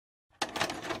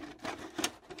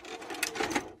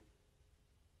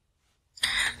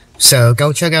So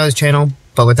go check out his channel.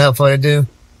 But without further ado,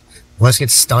 let's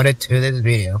get started to this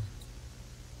video.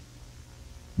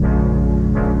 I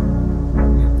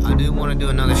do want to do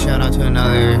another shout out to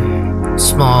another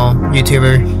small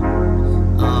YouTuber.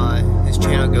 His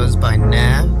channel goes by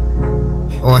Nav,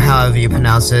 or however you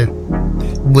pronounce it.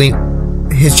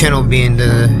 His channel will be in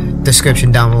the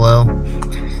description down below.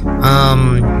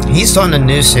 He's starting a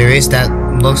new series that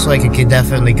looks like it could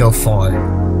definitely go far.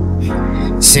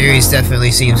 Series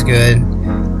definitely seems good.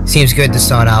 Seems good to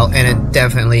start out, and it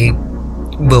definitely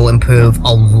will improve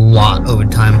a lot over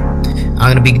time.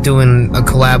 I'm gonna be doing a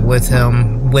collab with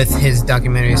him with his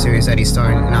documentary series that he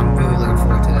started, and I'm really looking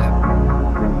forward to that.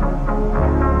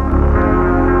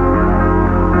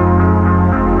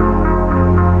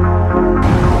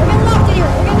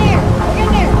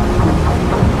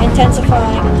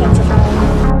 Intensifying.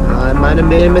 I might have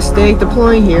made a mistake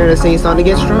deploying here. This thing's starting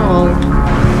to get strong.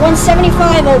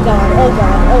 175, oh god.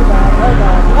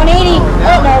 180,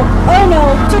 oh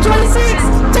no. 226!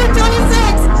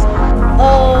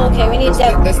 Oh, okay, we need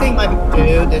that. This thing might be,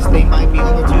 dude, this thing might be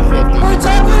over 250.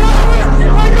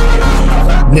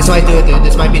 This might do it, dude.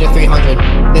 This might be the 300.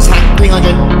 This has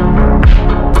 300.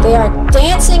 They are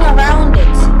dancing around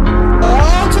it.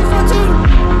 Oh, 214!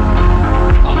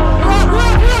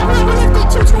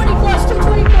 220 plus.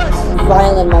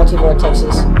 Violent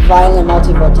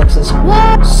multi-vortexes.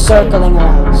 Circling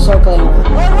around. Oh, we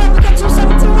got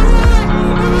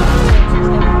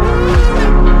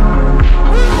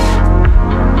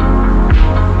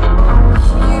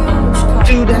 217. Huge.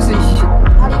 Dude, that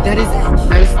is,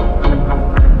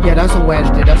 yeah, that's a wedge,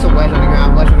 dude. That's a wedge on the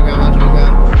ground.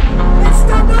 It's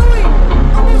still going.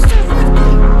 Almost 250.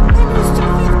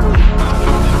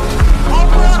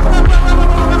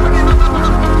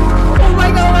 Oh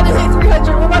my god, we're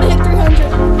about to hit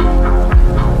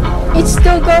 300. It's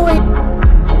still going.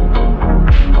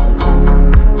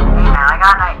 Hey man, I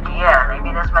got an idea.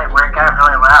 Maybe this might work out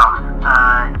really well.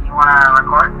 You wanna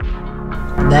record?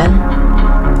 Then,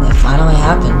 it finally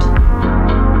happened.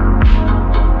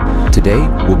 Today,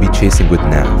 we'll be chasing with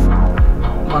Nav.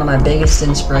 One of my biggest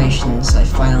inspirations I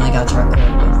finally got to record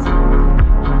with.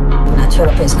 Now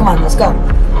turtle pace, come on, let's go.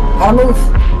 Gotta move.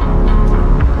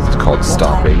 It's called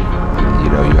stopping. You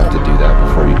know you have to do that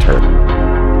before you turn.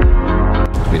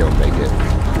 If we don't make it,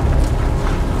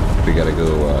 we gotta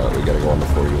go on the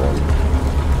 41.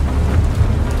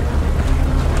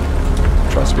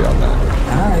 Trust me on that.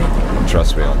 Alright.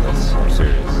 Trust me on this. I'm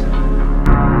serious.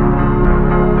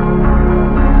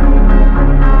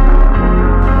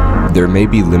 There may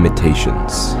be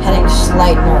limitations. Heading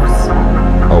slight north.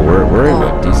 Oh, we're in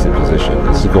a decent position.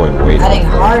 This is going way Heading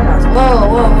north. hard north.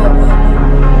 Whoa.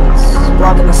 It's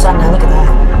blocking the sun now, look at that.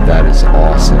 That is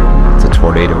awesome. It's a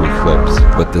tornado eclipse,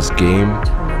 but this game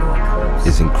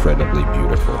is incredibly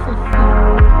beautiful. I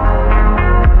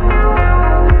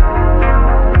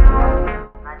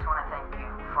just want to thank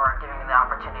you for giving me the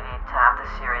opportunity to have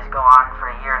this series go on for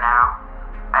a year now,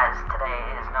 as today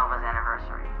is Nova's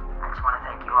anniversary. I just want to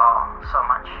thank you all so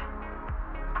much.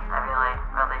 I really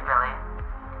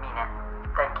mean it.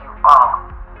 Thank you all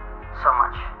so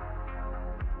much.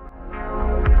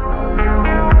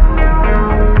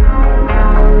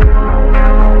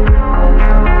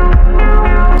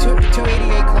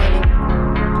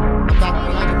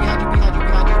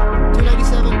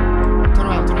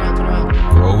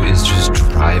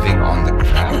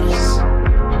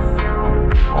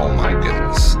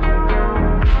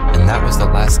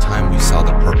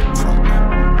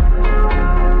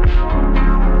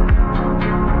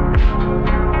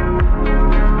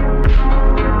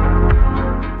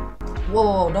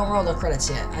 Whoa, don't roll the credits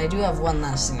yet. I do have one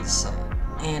last thing to say.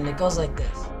 And it goes like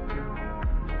this.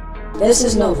 This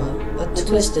is Nova, a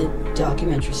twisted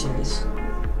documentary series.